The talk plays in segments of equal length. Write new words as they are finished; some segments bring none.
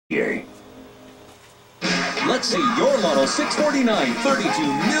Yay. Let's see your Lotto 649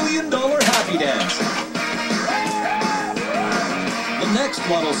 $32 million Happy Dance. The next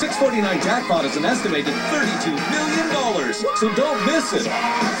Lotto 649 jackpot is an estimated $32 million, so don't miss it.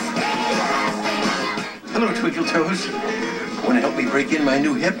 Hello, Twinkle Toes. Want to help me break in my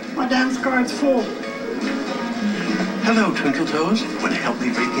new hip? My dance card's full. Hello, Twinkle Toes. Want to help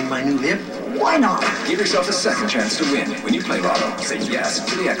me break in my new hip? Why not? Give yourself a second chance to win. When you play Lotto, say yes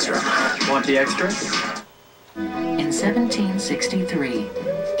to the extra. Want the extra? In 1763,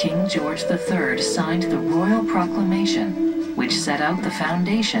 King George III signed the Royal Proclamation, which set out the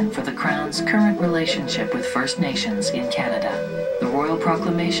foundation for the Crown's current relationship with First Nations in Canada. The Royal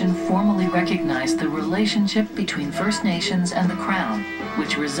Proclamation formally recognized the relationship between First Nations and the Crown,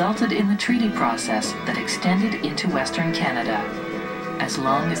 which resulted in the treaty process that extended into Western Canada. As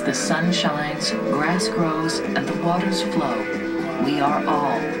long as the sun shines, grass grows, and the waters flow, we are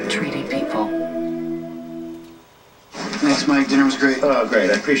all treaty people. Thanks, Mike. Dinner was great. Oh,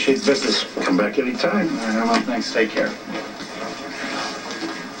 great. I appreciate the business. Come back anytime. All right, well, thanks. Take care.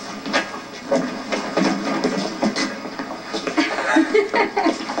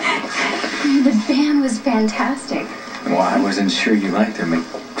 The band was fantastic. Well, I wasn't sure you liked them,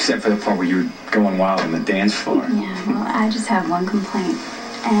 except for the part where you were going wild on the dance floor. Yeah, well, I just have one complaint,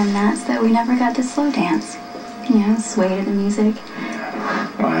 and that's that we never got to slow dance. You know, sway to the music.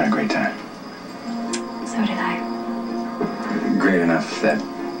 Yeah. Well, I had a great time. So did I. Great enough that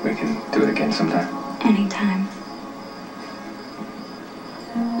we can do it again sometime. Anytime.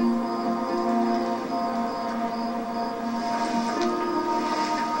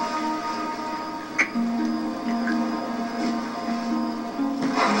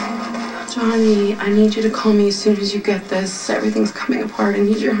 Johnny, I need you to call me as soon as you get this. Everything's coming apart. I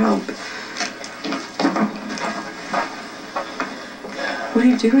need your help. What are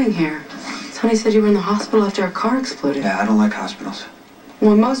you doing here? Sonny said you were in the hospital after a car exploded. Yeah, I don't like hospitals.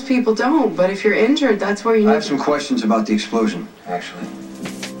 Well, most people don't, but if you're injured, that's where you need I have some questions about the explosion, actually.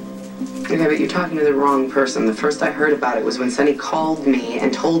 Okay, but you're talking to the wrong person. The first I heard about it was when Sonny called me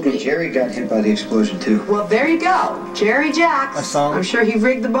and told me. Jerry got hit by the explosion, too. Well, there you go. Jerry Jacks. A song I'm sure he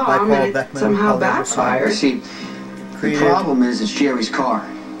rigged the bomb and it somehow backfired. See, the problem is it's Jerry's car.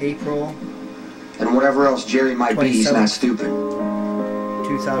 April And whatever else Jerry might be, he's not stupid.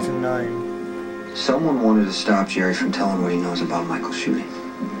 2009. Someone wanted to stop Jerry from telling what he knows about Michael's shooting.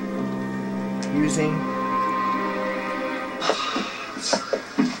 Using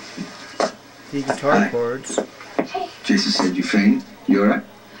the guitar chords. Hey. Jason said you fainted. You all right?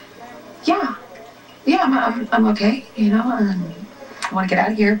 Yeah. Yeah, I'm okay. You know, I want to get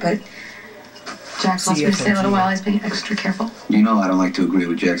out of here, but Jax wants me to stay a little while. He's being extra careful. You know I don't like to agree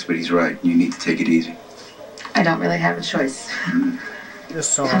with Jax, but he's right. You need to take it easy. I don't really have a choice. This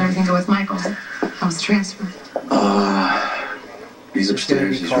song. How'd everything go with Michael? How's the transfer? He's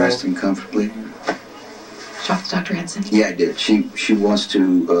upstairs. He's resting comfortably. Talked to Dr. Henson? Yeah, I did. She wants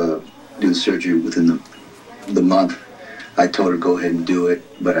to do the surgery within the month. I told her go ahead and do it,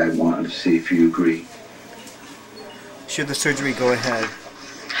 but I wanted to see if you agree. Should the surgery go ahead? I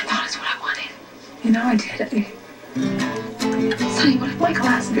thought it's what I wanted. You know, I did. Sonny, what if Michael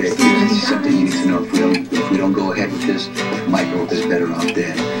asks me? Okay, this is something you need to know. If we don't go ahead with this, Michael is better off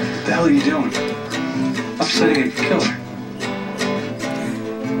dead. What the hell are you doing? Upsetting a killer.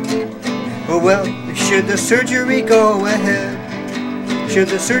 Oh well, should the surgery go ahead? Should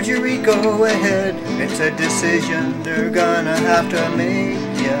the surgery go ahead? It's a decision they're gonna have to make,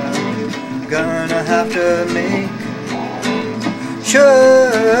 yeah. Gonna have to make.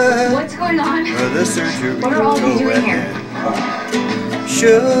 Should What's going on? the surgery What are all of you go doing here? ahead?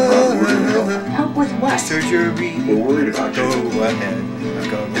 Should Help with the what? surgery We're worried about go you. ahead?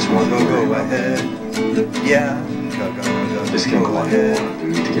 It's one Go ahead. Yeah. Go This can't go on ahead. anymore.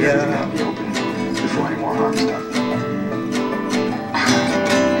 We need to get everything out in the open before any more harm's done.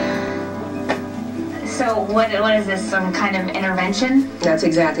 So what is this, some kind of intervention? That's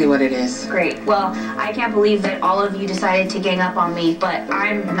exactly what it is. Great. Well, I can't believe that all of you decided to gang up on me, but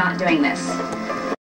I'm not doing this.